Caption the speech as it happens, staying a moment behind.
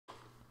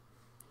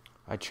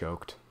I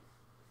choked.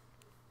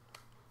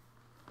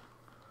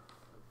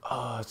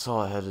 Oh, that's all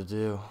I had to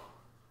do.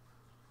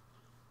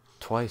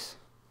 Twice.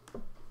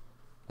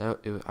 I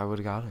would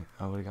have got it.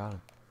 I would have got it.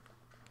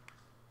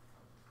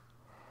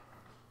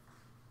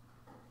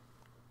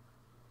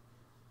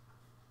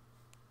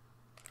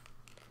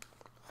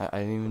 I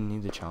didn't even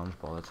need the challenge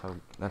ball.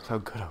 That's how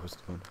good I was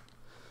doing.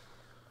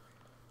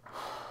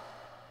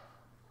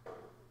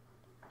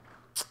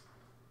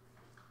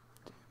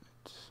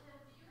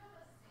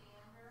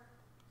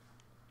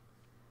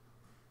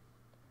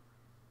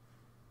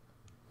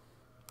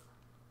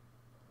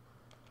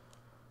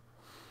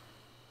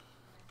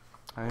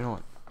 You know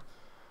what?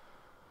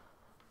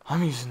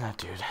 I'm using that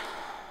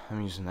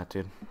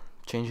dude.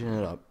 Changing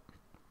it up.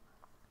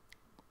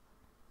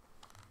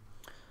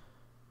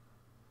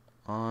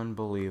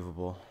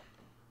 Unbelievable.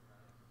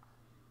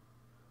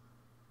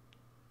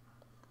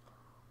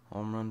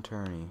 Home run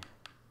tourney.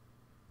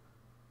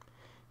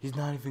 He's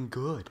not even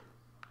good.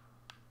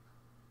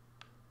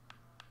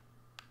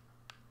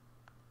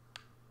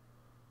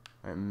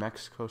 Alright,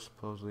 Mexico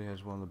supposedly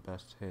has one of the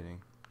best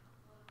hitting.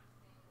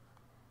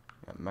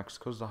 Yeah,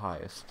 Mexico's the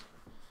highest.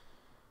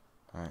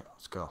 Alright,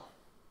 let's go.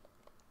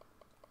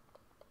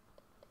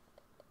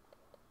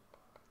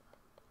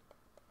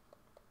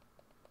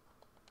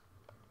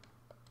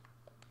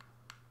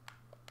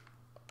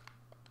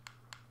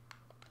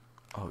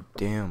 Oh,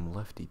 damn,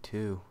 lefty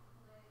too.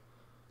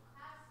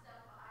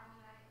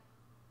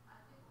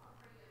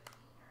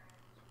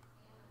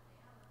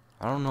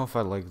 I don't know if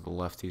I like the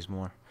lefties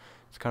more.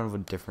 It's kind of a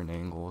different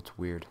angle. It's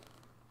weird.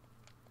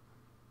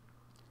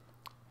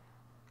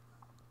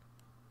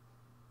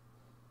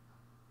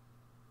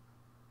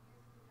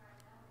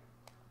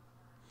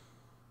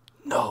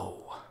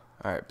 No.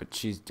 Alright, but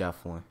she'll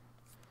definitely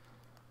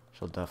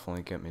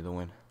get me the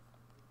win.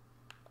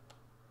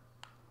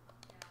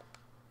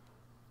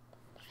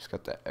 She's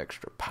got that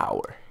extra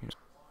power. You know?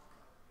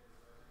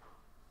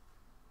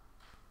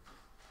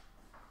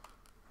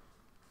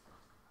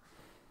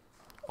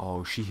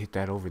 Oh, she hit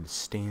that over the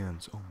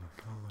stands. Oh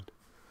my god.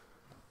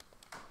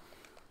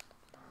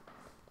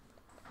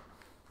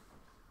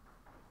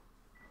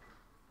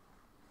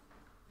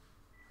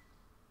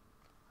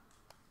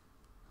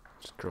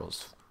 This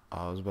girl's,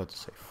 I was about to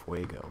say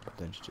fuego, but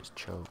then she just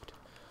choked.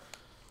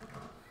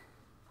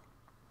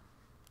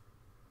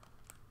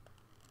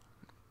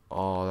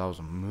 Oh, that was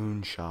a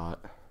moonshot.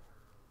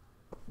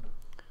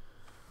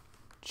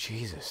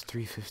 Jesus,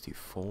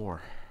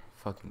 354.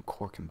 Fucking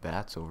corking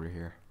bats over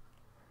here.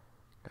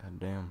 God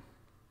damn.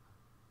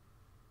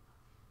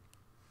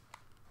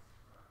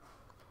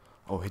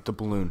 Oh, hit the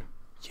balloon.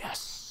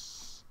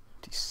 Yes.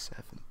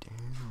 57.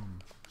 Damn,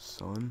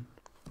 son.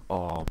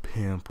 Oh,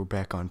 pimp. We're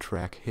back on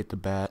track. Hit the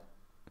bat.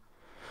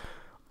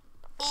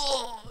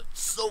 Oh,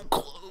 it's so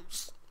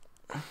close.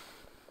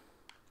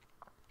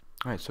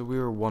 Alright, so we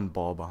were one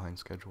ball behind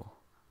schedule.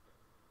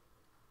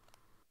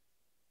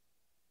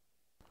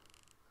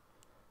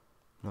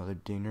 Another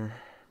dinger.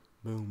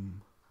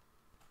 Boom.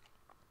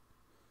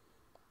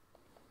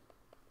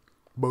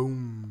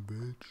 Boom,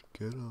 bitch.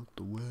 Get out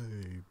the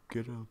way.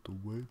 Get out the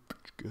way,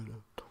 bitch. Get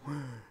out the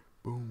way.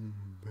 Boom,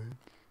 bitch.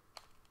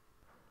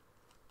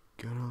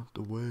 Get out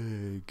the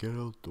way. Get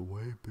out the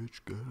way,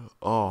 bitch. Get out.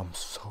 Oh, I'm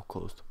so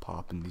close to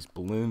popping these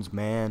balloons,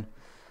 man.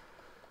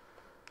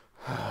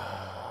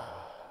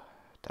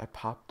 Did I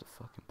pop the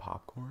fucking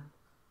popcorn?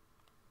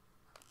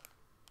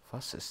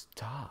 Was ist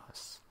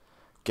das?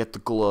 Get the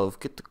glove,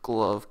 get the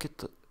glove, get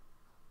the...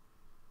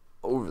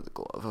 Over the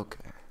glove,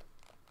 okay.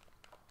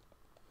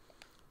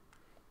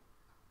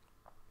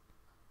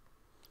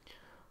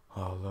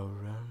 All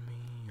around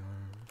me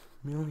are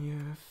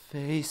familiar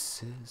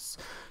faces,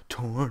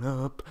 torn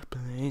up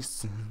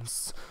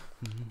places.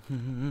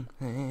 All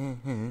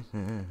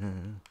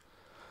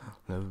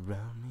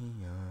around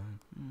me are...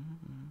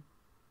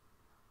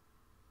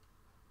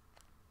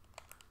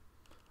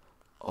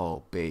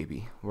 Oh,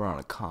 baby. We're on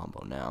a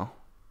combo now.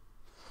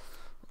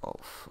 Oh,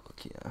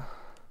 fuck yeah.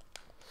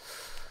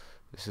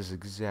 This is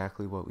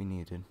exactly what we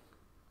needed.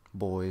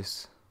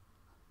 Boys.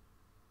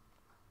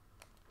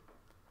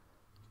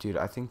 Dude,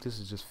 I think this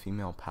is just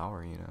female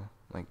power, you know?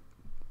 Like,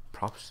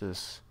 props to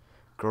this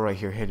girl right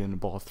here hitting the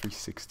ball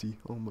 360.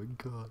 Oh my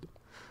god.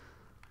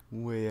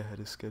 Way ahead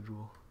of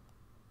schedule.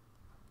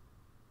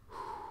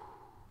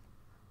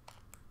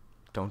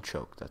 Don't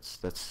choke.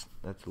 That's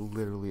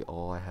literally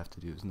all I have to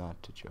do is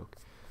not to choke.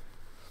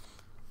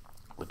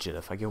 Legit,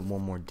 if I get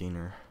one more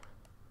dinger,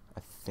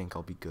 I think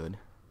I'll be good.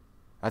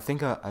 I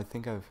think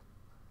I've,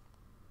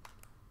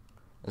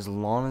 as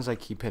long as I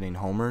keep hitting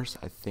homers,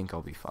 I think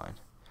I'll be fine.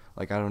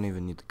 Like, I don't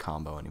even need the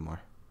combo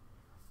anymore.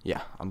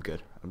 Yeah, I'm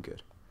good. I'm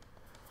good.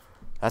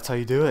 That's how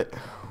you do it.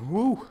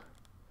 Woo!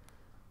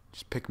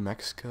 Just pick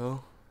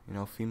Mexico, you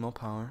know, female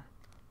power.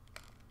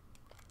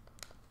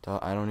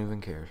 I don't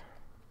even care.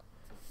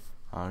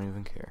 I don't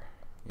even care.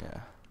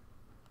 Yeah.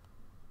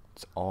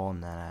 It's all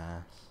in that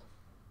ass.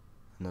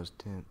 And those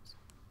tits.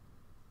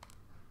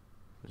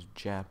 Those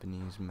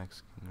Japanese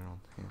Mexican girl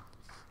tits.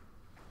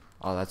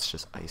 Oh, that's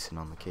just icing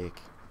on the cake.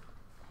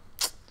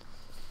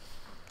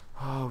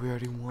 we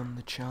already won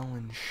the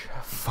challenge.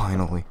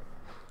 Finally.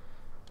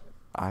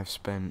 I've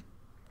spent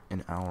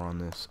an hour on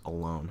this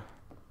alone.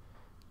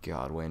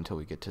 God, wait until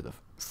we get to the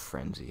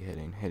frenzy,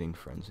 hitting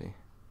frenzy.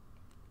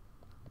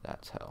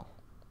 That's hell.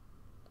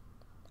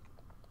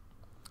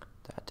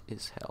 That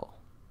is hell.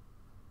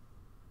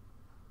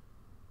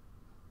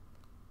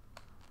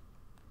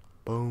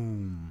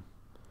 Boom.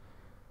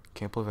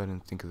 Can't believe I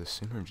didn't think of this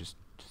sooner. Just,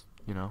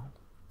 you know,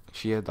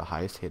 she had the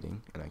highest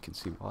hitting, and I can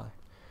see why.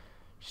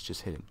 She's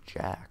just hitting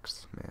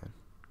jacks, man.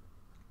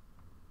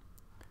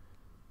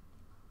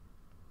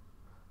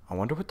 I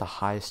wonder what the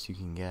highest you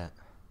can get.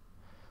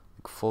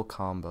 Like full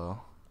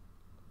combo.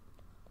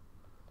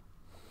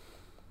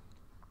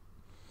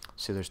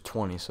 See, there's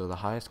 20, so the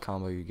highest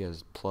combo you get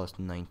is plus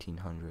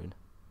 1900.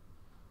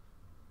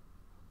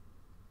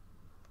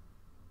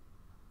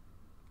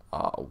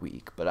 Oh,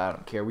 weak, but I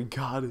don't care. We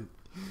got it.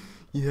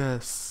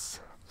 Yes.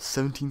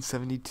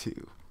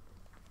 1772.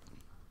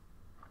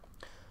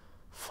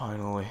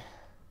 Finally.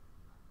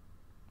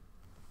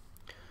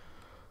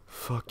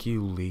 Fuck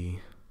you, Lee.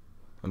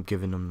 I'm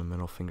giving him the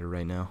middle finger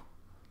right now.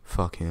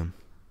 Fuck him.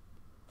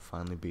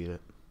 Finally beat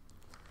it.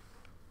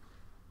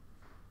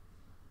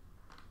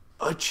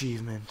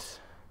 Achievement.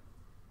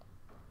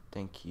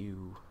 Thank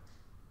you.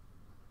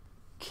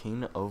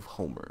 King of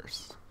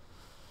Homers.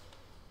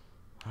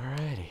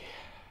 Alrighty.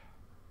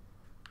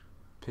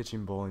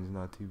 Pitching bowling's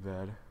not too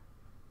bad.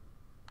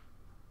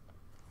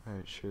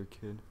 Alright, sure,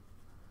 kid.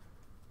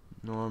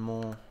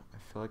 Normal. I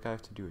feel like I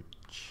have to do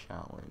a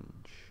challenge.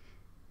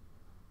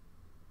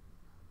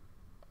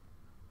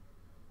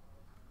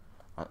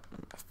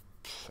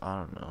 I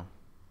don't know.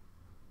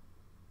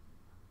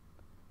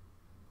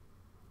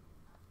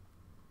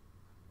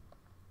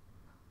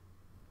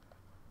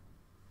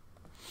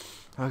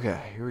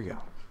 Okay, here we go.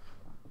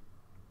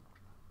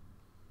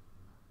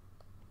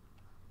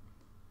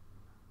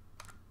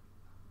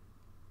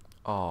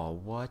 Oh,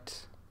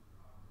 what?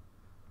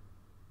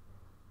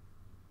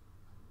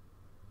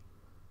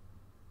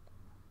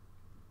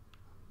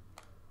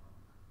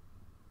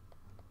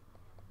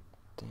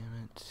 Damn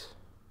it.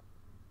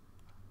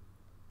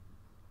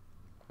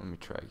 Let me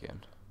try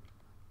again.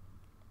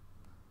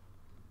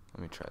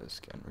 Let me try this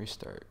again.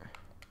 Restart.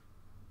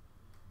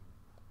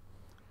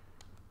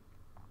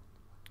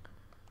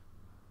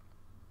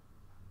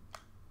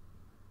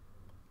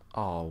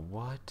 Oh,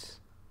 what?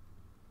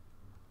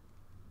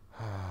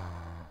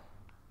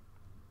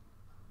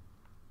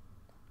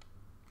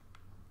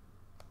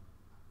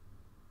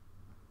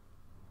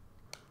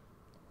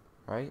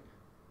 Right?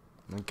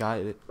 I got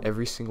it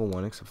every single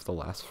one except for the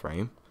last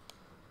frame.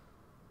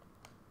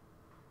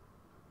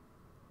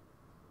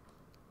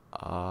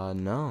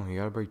 No, you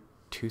gotta break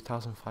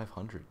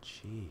 2,500.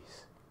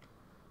 Jeez.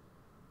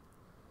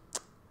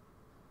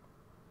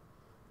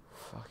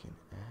 Fucking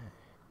A.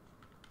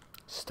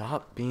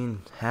 Stop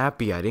being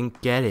happy. I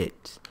didn't get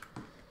it.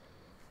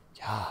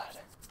 God.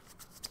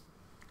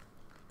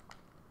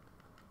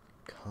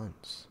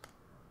 Cunts.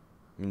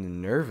 I mean, the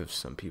nerve of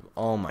some people.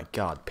 Oh my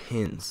god,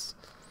 pins.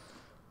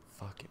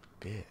 Fucking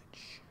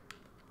bitch.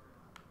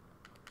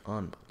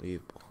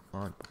 Unbelievable.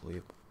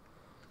 Unbelievable.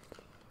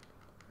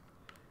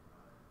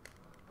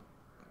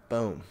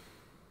 Boom.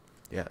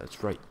 Yeah,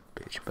 that's right,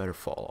 bitch. Better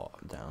fall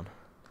down.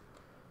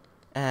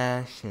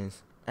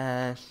 Ashes,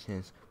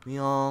 ashes, we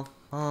all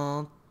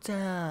fall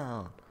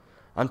down.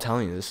 I'm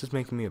telling you, this is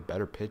making me a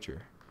better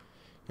pitcher.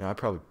 You know, I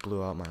probably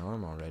blew out my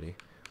arm already,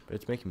 but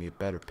it's making me a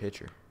better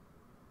pitcher.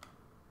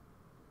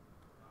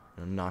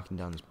 I'm knocking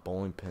down these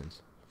bowling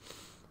pins.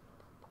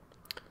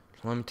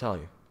 So let me tell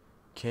you,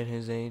 kid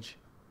his age,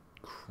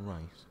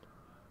 Christ.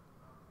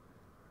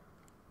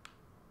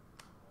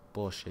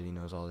 Bullshit, he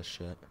knows all this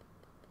shit.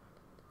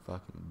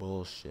 Fucking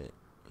bullshit,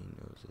 he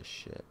knows this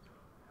shit.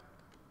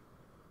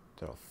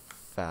 Throw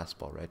a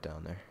fastball right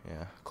down there.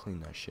 Yeah,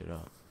 clean that shit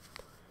up.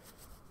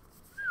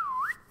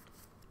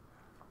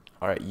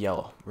 Alright,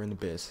 yellow. We're in the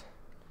biz.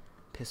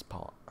 Piss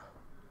pot.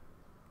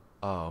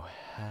 Oh,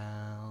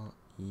 hell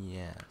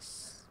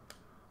yes.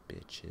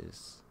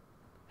 Bitches.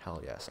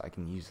 Hell yes, I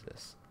can use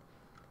this.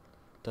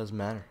 Doesn't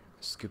matter.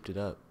 I scooped it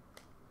up.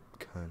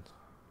 Cunt.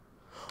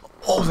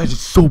 Oh, that is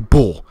so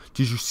bull.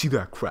 Did you see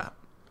that crap?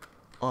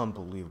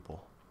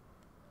 Unbelievable.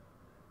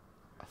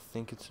 I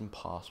think it's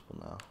impossible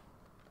now.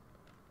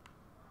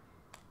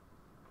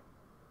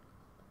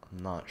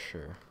 I'm not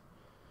sure.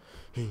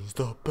 He's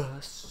the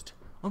best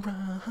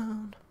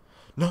around.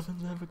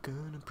 Nothing's ever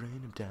gonna bring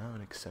him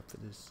down except for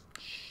this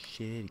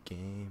shitty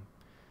game.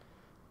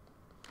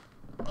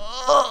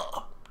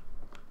 Ugh!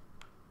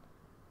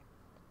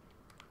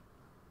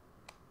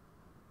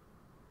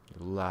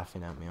 You're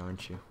laughing at me,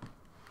 aren't you?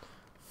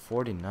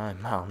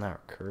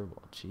 49-mile-an-hour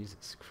curveball.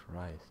 Jesus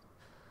Christ.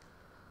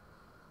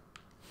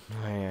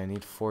 Hey, I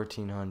need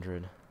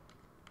 1,400.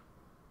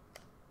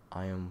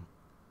 I am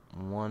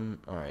one.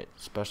 Alright,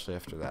 especially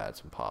after that,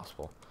 it's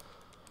impossible.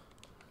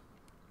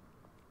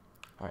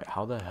 Alright,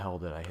 how the hell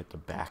did I hit the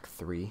back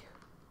three?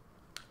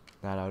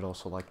 That I would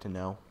also like to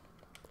know.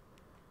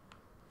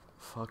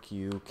 Fuck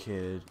you,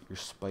 kid. Your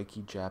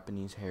spiky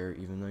Japanese hair,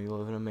 even though you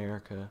live in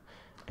America.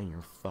 and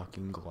your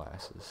fucking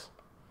glasses.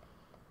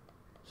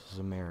 This is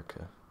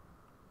America.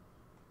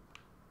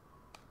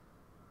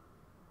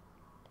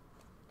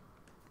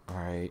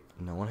 Alright,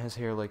 no one has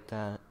hair like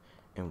that.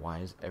 And why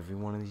is every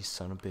one of these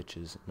son of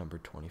bitches number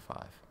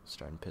 25? It's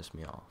starting to piss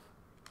me off.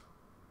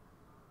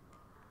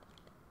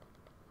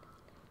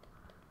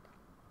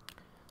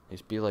 There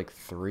used to be like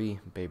 3,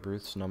 Babe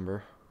Ruth's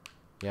number.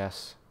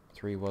 Yes,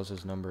 3 was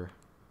his number.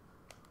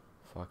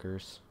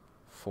 Fuckers.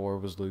 4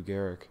 was Lou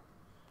Gehrig.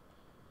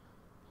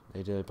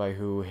 They did it by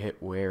who hit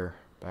where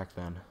back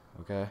then,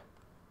 okay?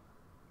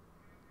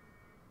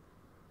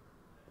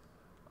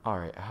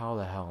 Alright, how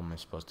the hell am I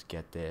supposed to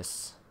get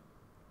this?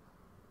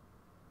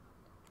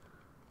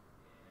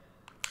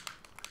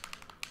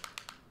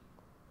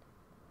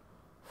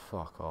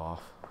 Fuck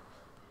off.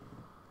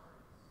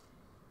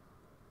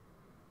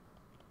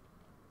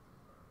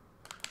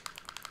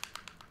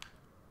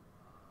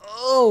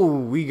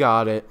 Oh, we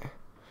got it.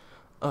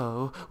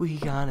 Oh, we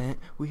got it.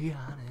 We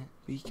got it.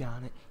 We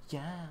got it.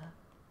 Yeah.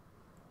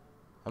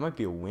 That might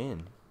be a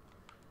win.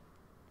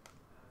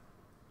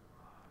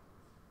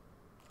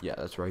 Yeah,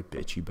 that's right,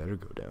 bitch. You better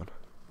go down.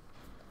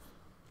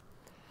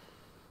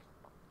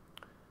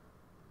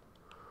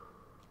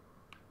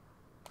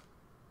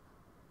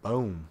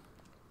 Boom.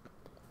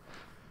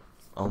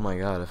 Oh my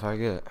god, if I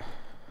get...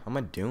 How am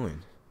I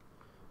doing?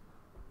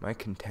 Am I a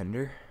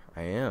contender?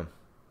 I am.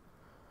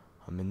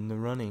 I'm in the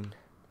running.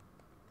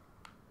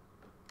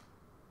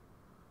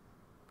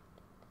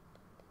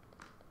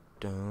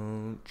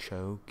 Don't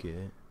choke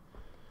it,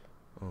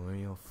 or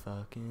you'll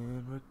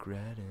fucking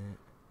regret it.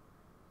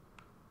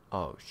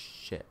 Oh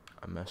shit,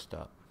 I messed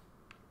up.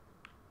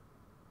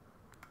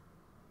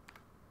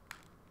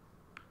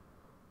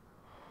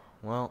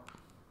 Well,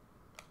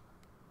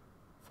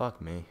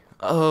 fuck me.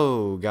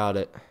 Oh, got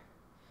it.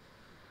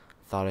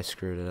 Thought I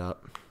screwed it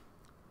up.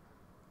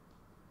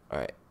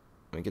 Alright,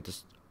 let me get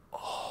this.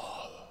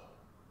 Oh.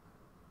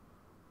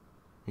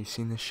 You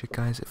seen this shit,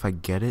 guys? If I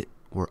get it,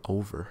 we're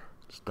over.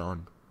 It's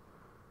done.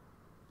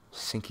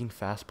 Sinking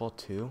fastball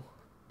too.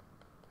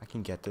 I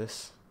can get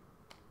this.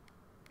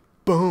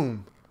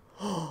 Boom.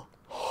 Oh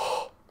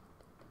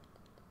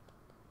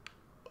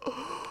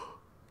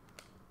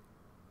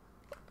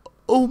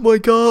my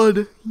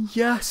god.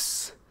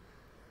 Yes.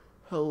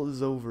 Hell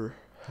is over.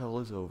 Hell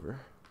is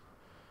over.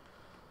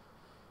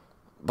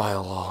 By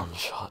a long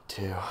shot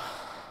too.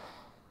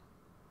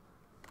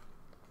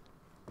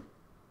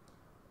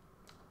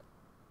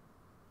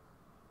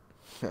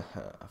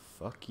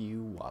 Fuck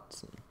you,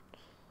 Watson.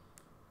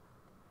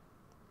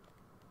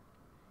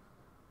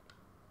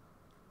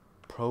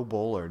 Pro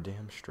bowler,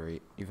 damn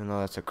straight. Even though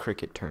that's a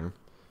cricket term.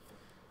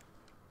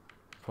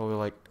 Probably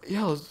like,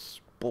 yeah,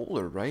 it's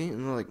bowler, right?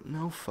 And they're like,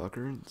 no,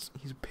 fucker,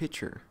 he's a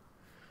pitcher.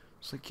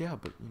 It's like, yeah,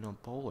 but, you know,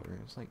 bowler.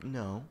 It's like,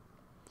 no.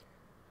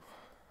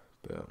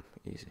 Boom,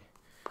 easy.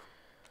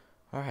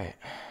 Alright.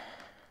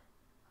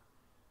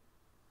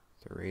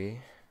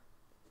 3,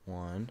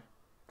 1,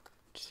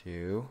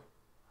 2,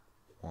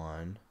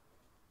 1,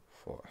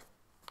 4.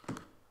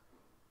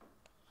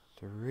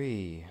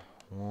 3,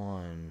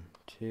 1,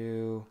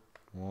 2,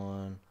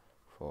 1,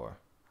 4.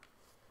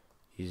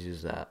 Easy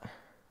as that.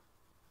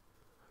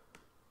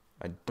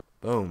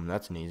 Boom,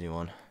 that's an easy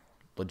one.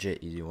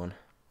 Legit easy one.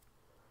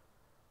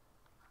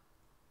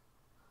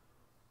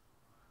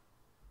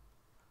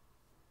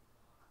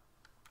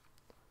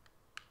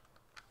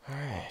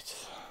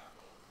 Alright.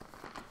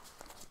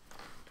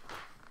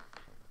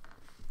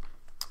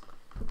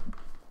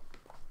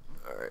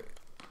 Alright.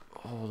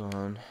 Hold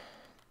on.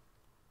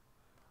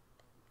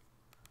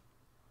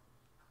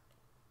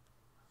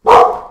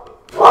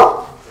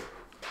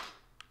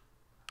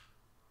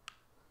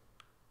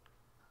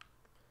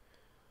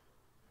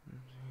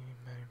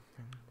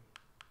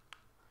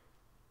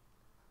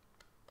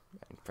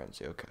 Batting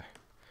frenzy, okay.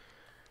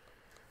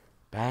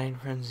 Batting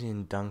frenzy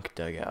and dunk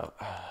dugout.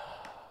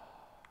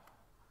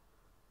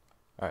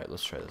 Alright,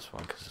 let's try this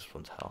one because this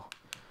one's hell.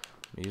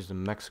 I'm gonna use the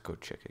Mexico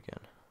chick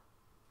again.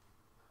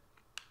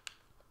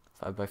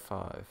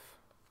 5x5.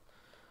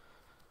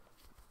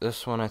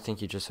 This one, I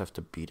think you just have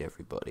to beat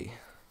everybody.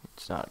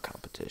 It's not a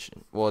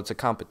competition. Well, it's a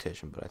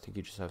competition, but I think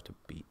you just have to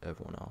beat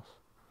everyone else.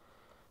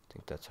 I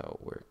think that's how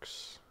it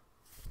works.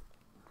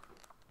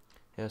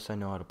 Yes, I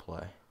know how to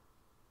play.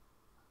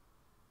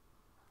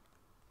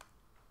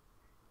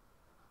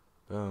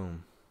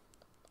 Boom.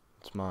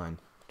 It's mine.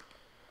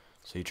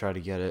 So you try to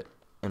get it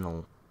in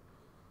a...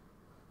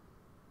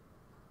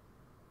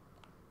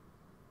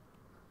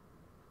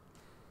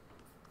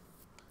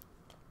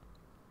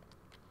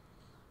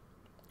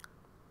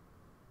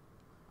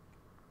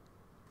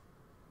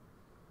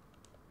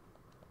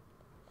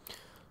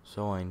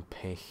 So ein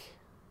Pech.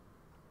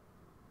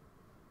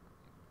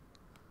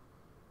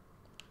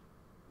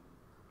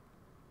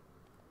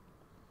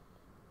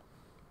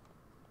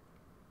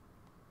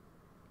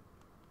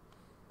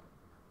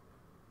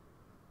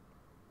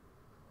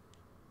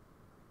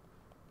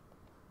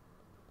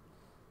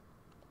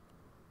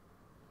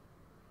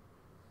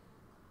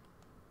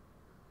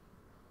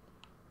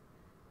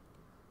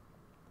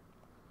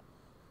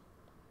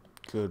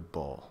 Good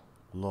ball.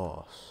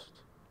 Lost.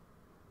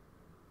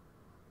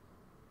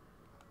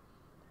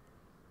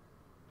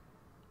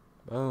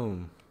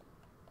 Boom.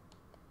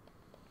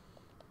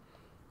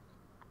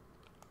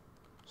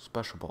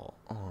 Special ball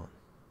on.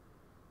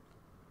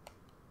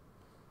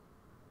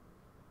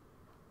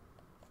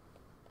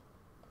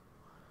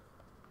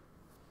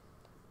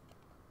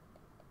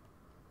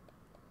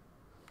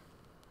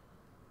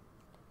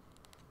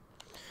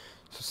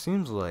 So it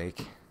seems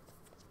like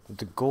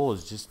the goal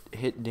is just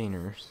hit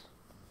dingers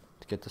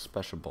to get the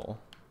special ball.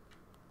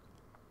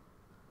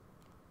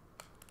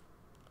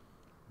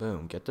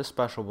 Boom. Get the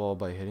special ball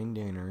by hitting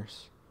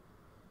dingers.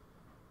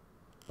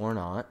 Or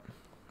not.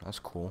 That's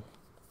cool.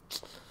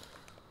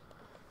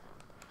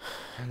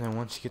 And then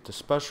once you get the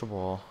special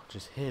ball,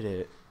 just hit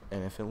it.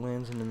 And if it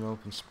lands in an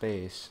open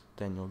space,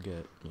 then you'll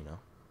get, you know.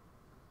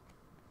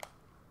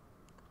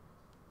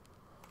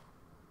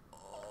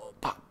 Oh,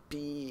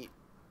 Poppy.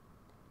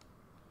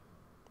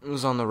 It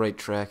was on the right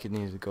track it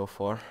needed to go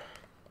for.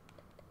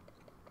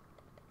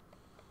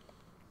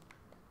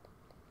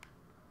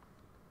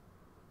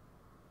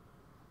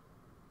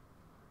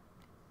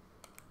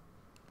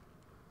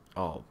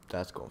 Oh,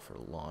 that's going for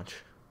a launch.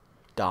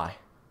 Die.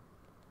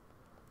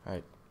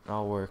 Alright,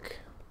 I'll work.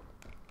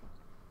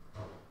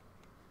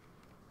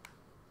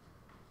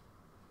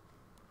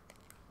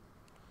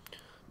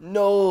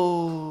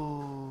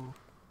 No!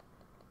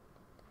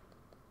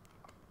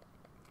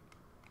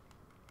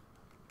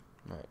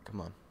 Alright,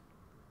 come on.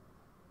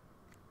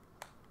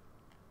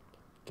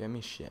 Get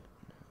me shit.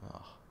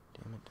 Oh,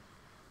 damn it.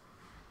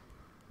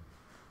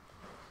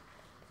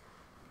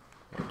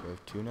 Wait, do I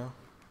have two now?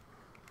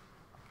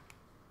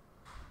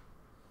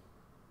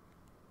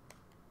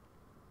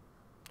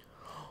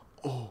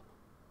 Oh!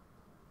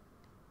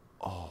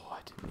 Oh, I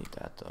didn't need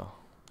that though.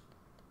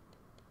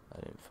 I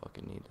didn't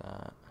fucking need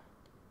that.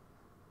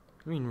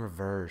 I mean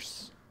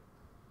reverse.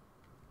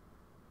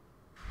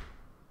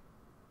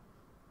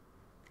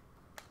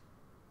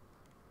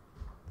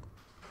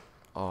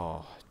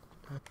 Oh.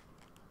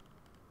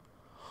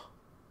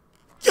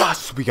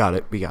 Yes! We got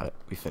it. We got it.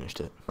 We finished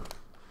it.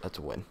 That's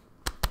a win.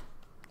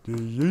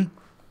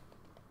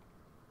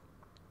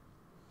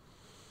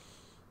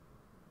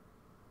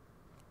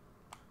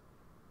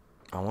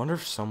 I wonder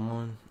if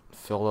someone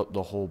filled up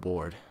the whole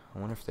board. I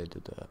wonder if they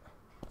did that.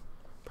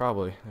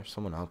 Probably. There's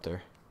someone out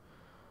there.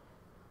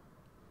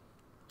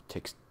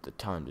 Takes the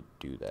time to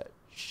do that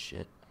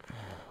shit.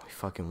 We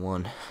fucking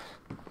won.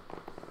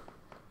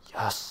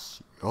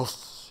 Yes.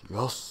 Yes.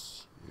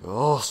 Yes.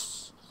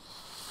 Yes.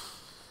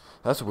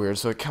 That's weird.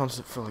 So it counts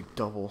it for like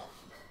double.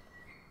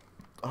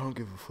 I don't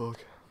give a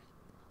fuck.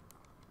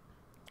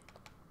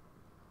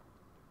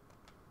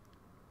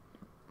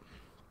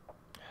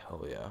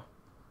 Hell yeah.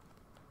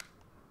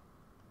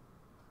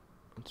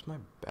 What's my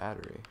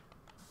battery?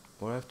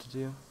 What do I have to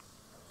do?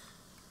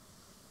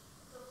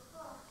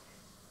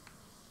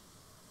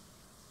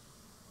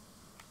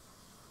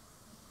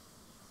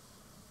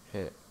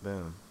 Hit.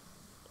 Boom.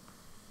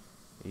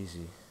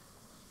 Easy.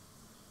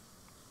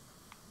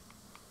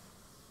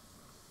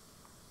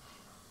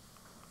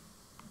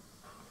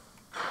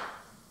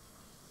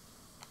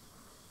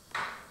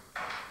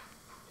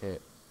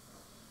 Hit.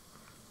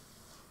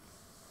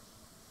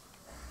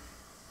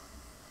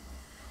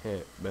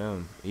 Hit.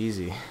 Boom.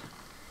 Easy.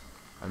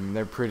 I mean,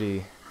 they're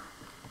pretty...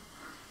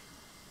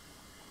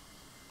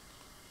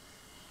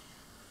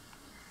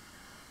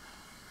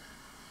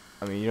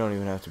 I mean, you don't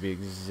even have to be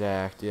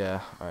exact.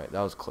 Yeah. Alright,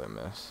 that was a clear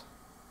miss.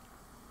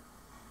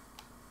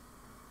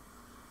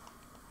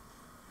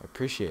 I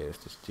appreciate it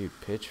if this dude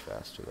pitched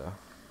faster, though.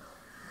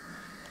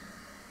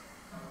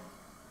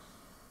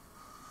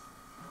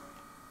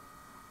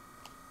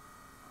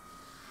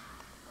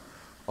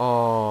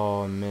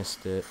 Oh,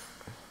 missed it.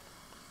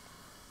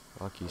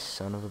 Lucky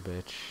son of a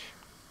bitch.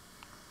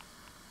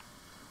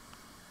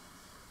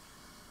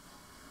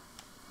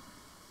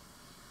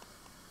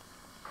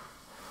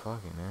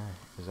 Fucking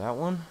A. Is that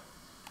one?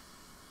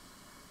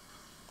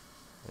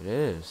 It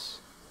is.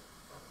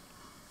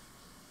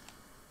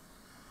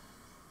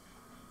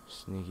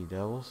 Sneaky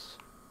devils.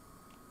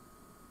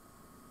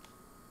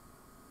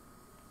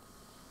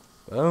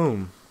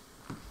 Boom.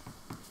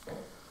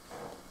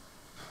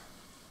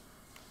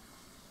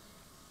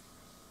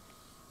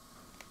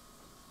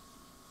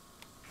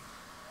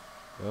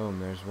 Boom,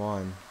 there's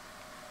one.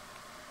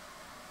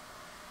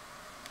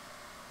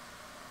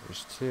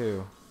 There's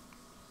two.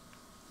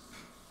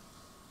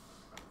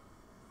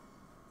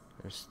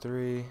 There's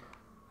three.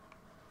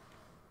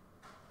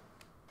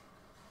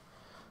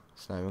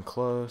 It's not even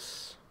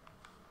close.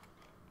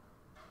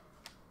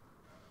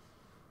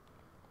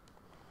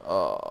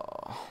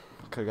 Oh,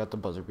 could've got the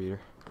buzzer beater.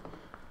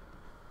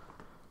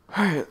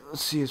 Alright,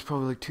 let's see, it's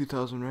probably like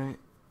 2,000, right?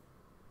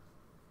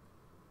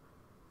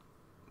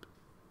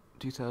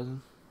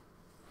 2,000?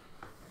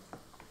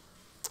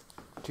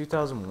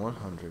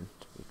 2,100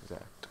 to be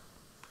exact.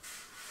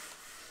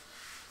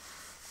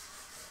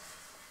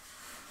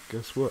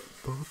 Guess what,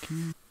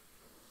 Bucky?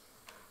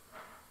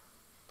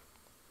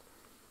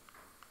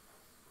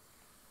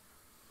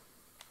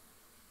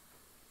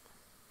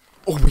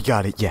 Oh, we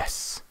got it.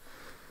 Yes.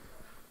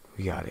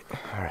 We got it.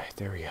 Alright,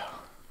 there we go.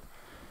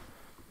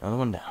 Another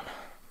one down.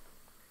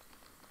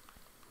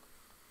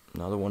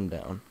 Another one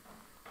down.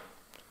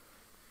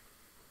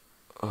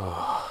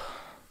 Oh.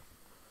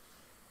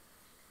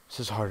 This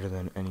is harder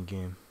than any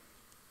game.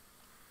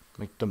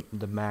 Like,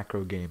 the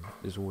macro game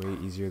is way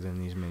easier than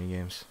these mini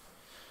games.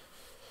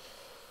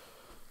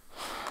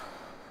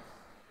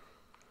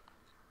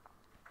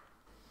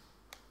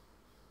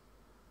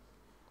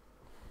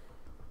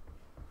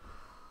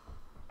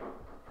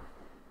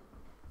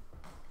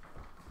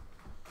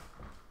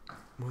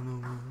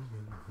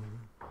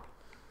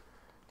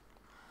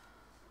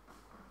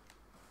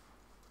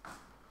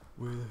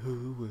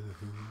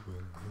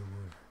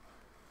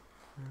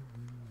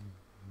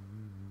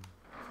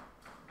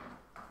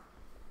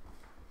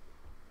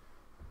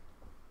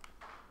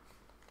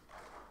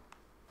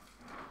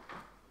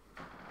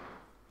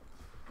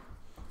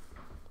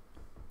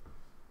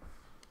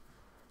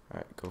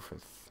 Alright, go for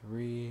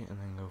 3 and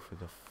then go for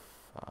the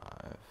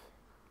 5.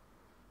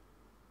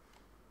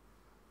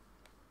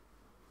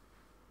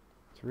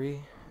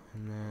 3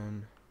 and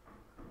then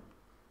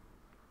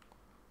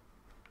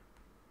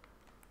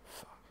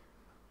fuck.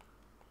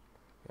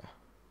 Yeah.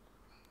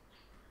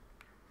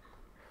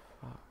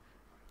 Fuck.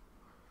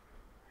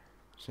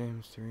 Same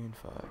as 3 and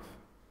 5.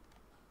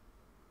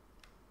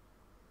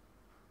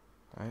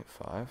 Alright,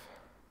 5.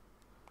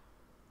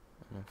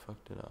 And I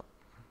fucked it up.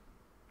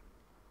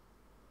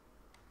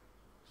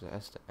 So it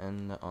has to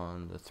end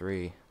on the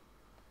 3.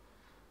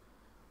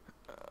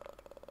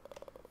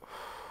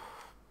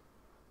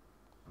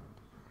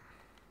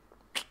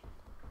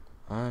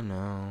 I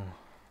know.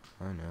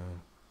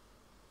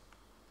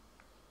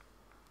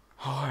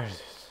 How hard is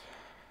this?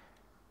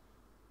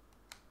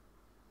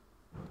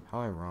 How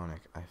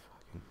ironic. I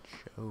fucking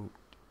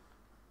choked.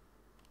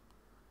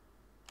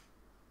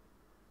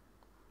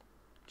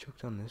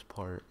 Choked on this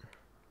part.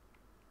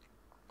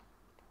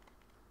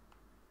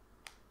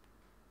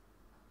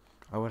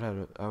 I would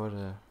have.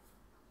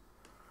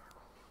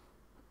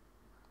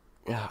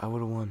 Yeah, I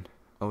would have won.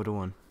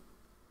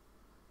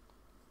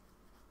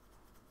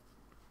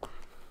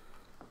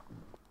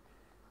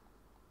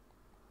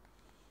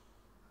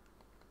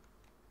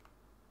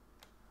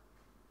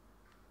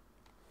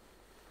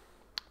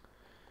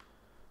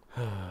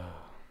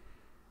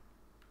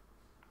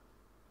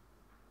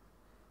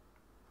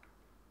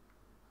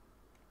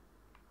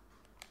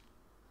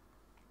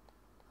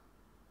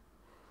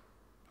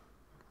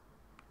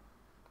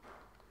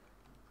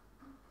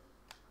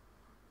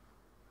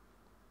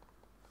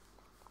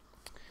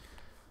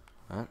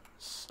 That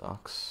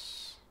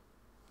sucks.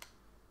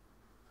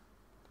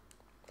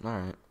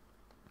 Alright.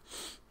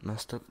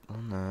 Messed up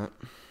on that.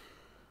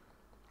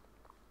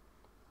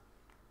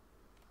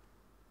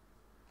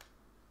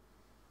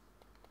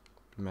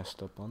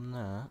 Messed up on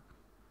that.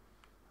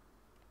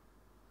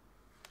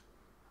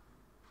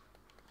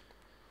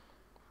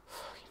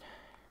 Fucking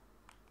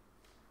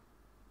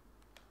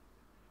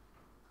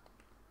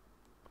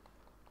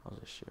how's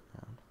this shit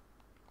around?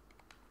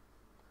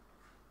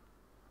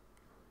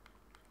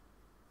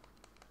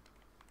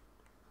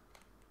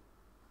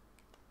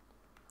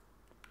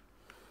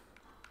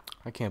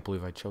 I can't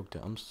believe I choked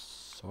it. I'm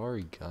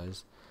sorry,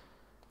 guys.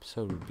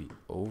 Episode would be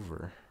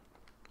over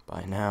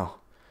by now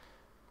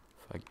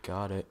if I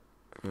got it.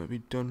 I'm gonna be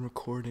done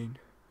recording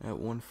at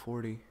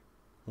 1:40.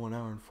 1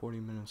 hour and 40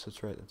 minutes.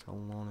 That's right. That's how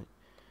long it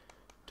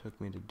took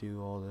me to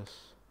do all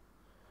this.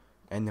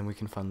 And then we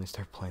can finally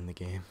start playing the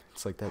game.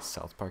 It's like that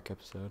South Park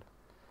episode.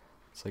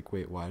 It's like,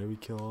 wait, why do we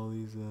kill all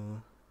these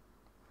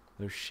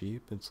their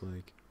sheep? It's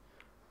like,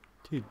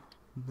 dude,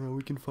 now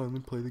we can finally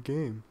play the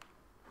game.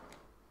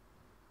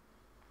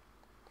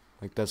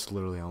 Like, that's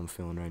literally how I'm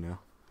feeling right now.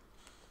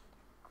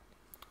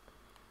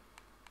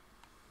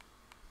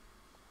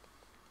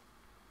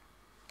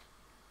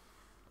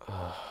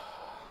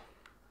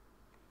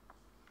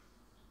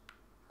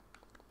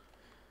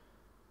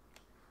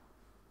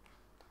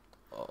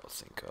 Oh,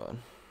 thank God.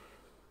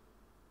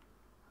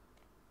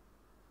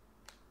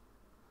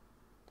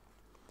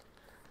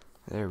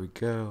 There we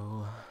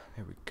go.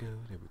 There we go.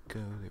 There we go.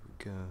 There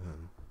we go.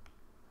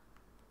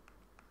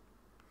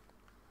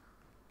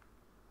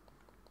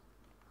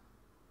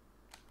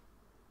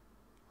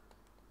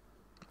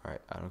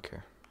 Alright, I don't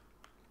care.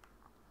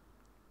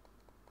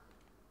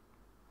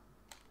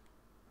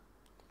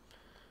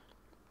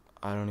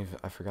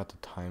 I forgot the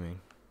timing.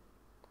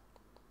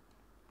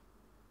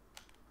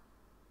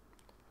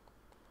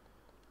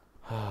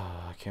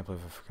 I can't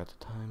believe I forgot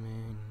the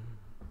timing.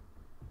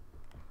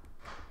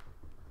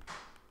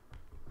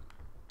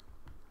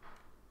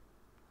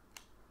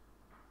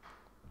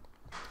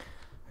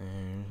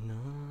 There's no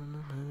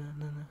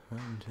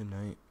home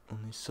tonight,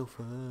 only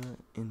sofa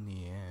in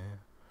the air.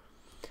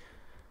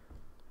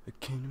 The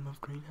kingdom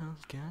of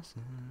greenhouse gases,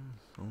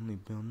 only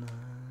Bill Nye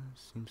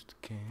seems to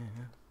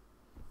care.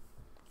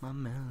 My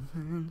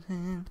mountains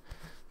in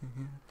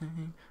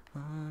anything I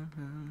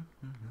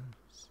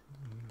see.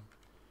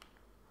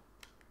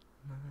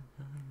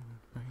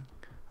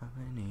 Of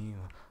an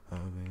evil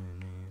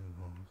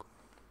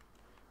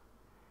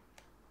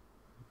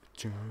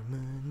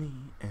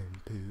Germany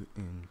and poo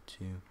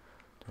into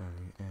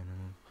tiny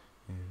animals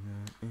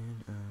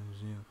in a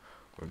zoo.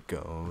 We're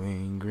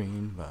going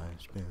green by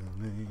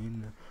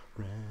spilling the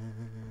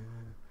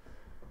red.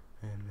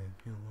 And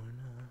if you're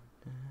not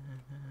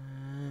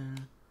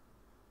dead,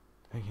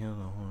 I kill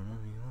the horn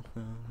of your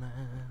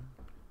snowman.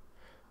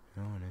 I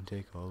wanna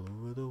take all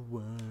over the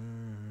world.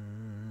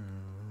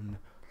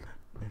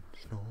 Let it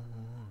snow,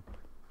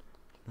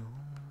 snow.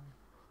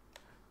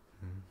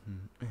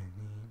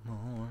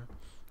 Anymore.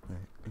 Let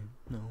it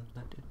know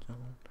that it's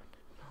on.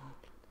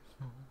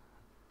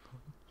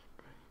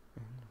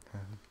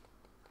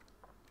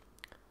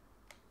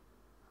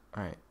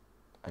 Alright,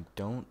 I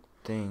don't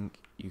think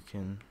you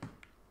can.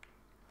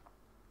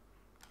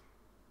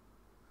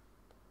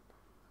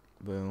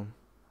 Boom.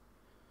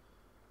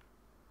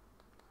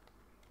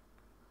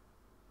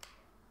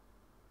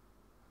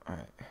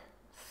 Alright,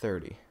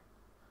 30.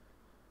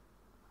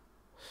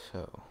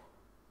 So.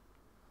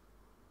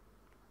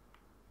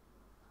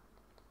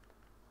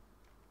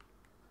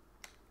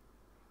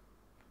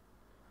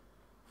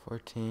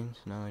 So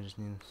now I just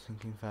need a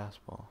sinking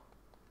fastball.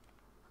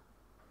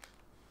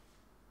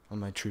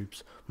 And my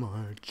troops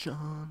march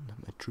on, let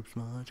my troops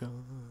march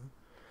on.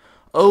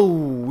 Oh,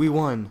 we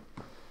won.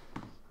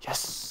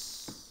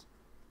 Yes.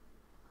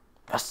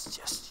 Yes,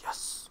 yes,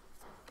 yes.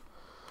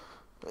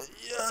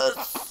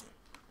 Yes.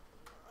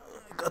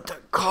 I got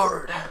that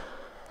card.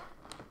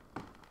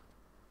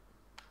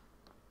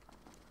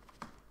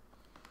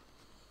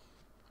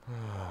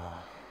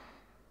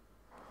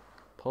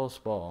 Pulse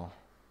ball.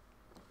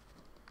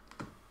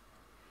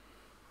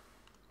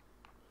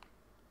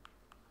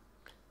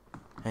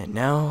 And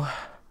now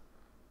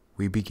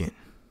we begin.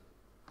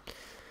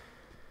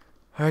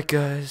 Alright,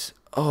 guys.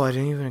 Oh, I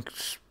didn't even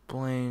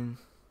explain.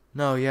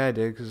 No, yeah, I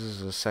did, because this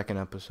is the second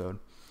episode.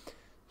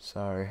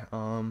 Sorry.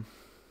 So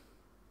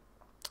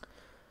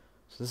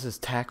this is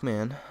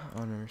Tackman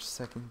on our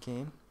second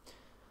game.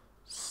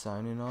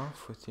 Signing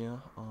off with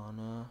you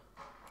on,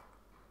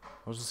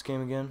 what was this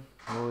game again?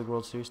 Little League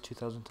World Series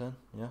 2010?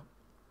 Yeah.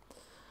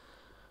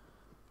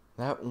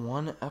 That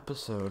one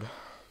episode,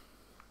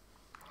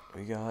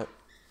 we got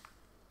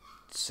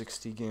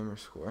 60 gamer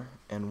score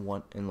and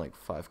like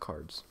 5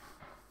 cards.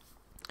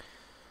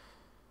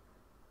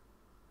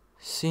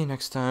 See you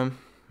next time,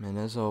 and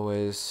as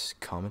always,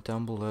 comment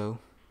down below,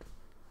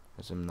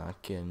 as I'm not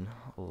getting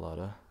a lot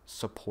of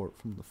support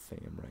from the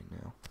fam right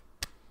now.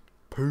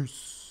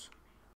 Peace.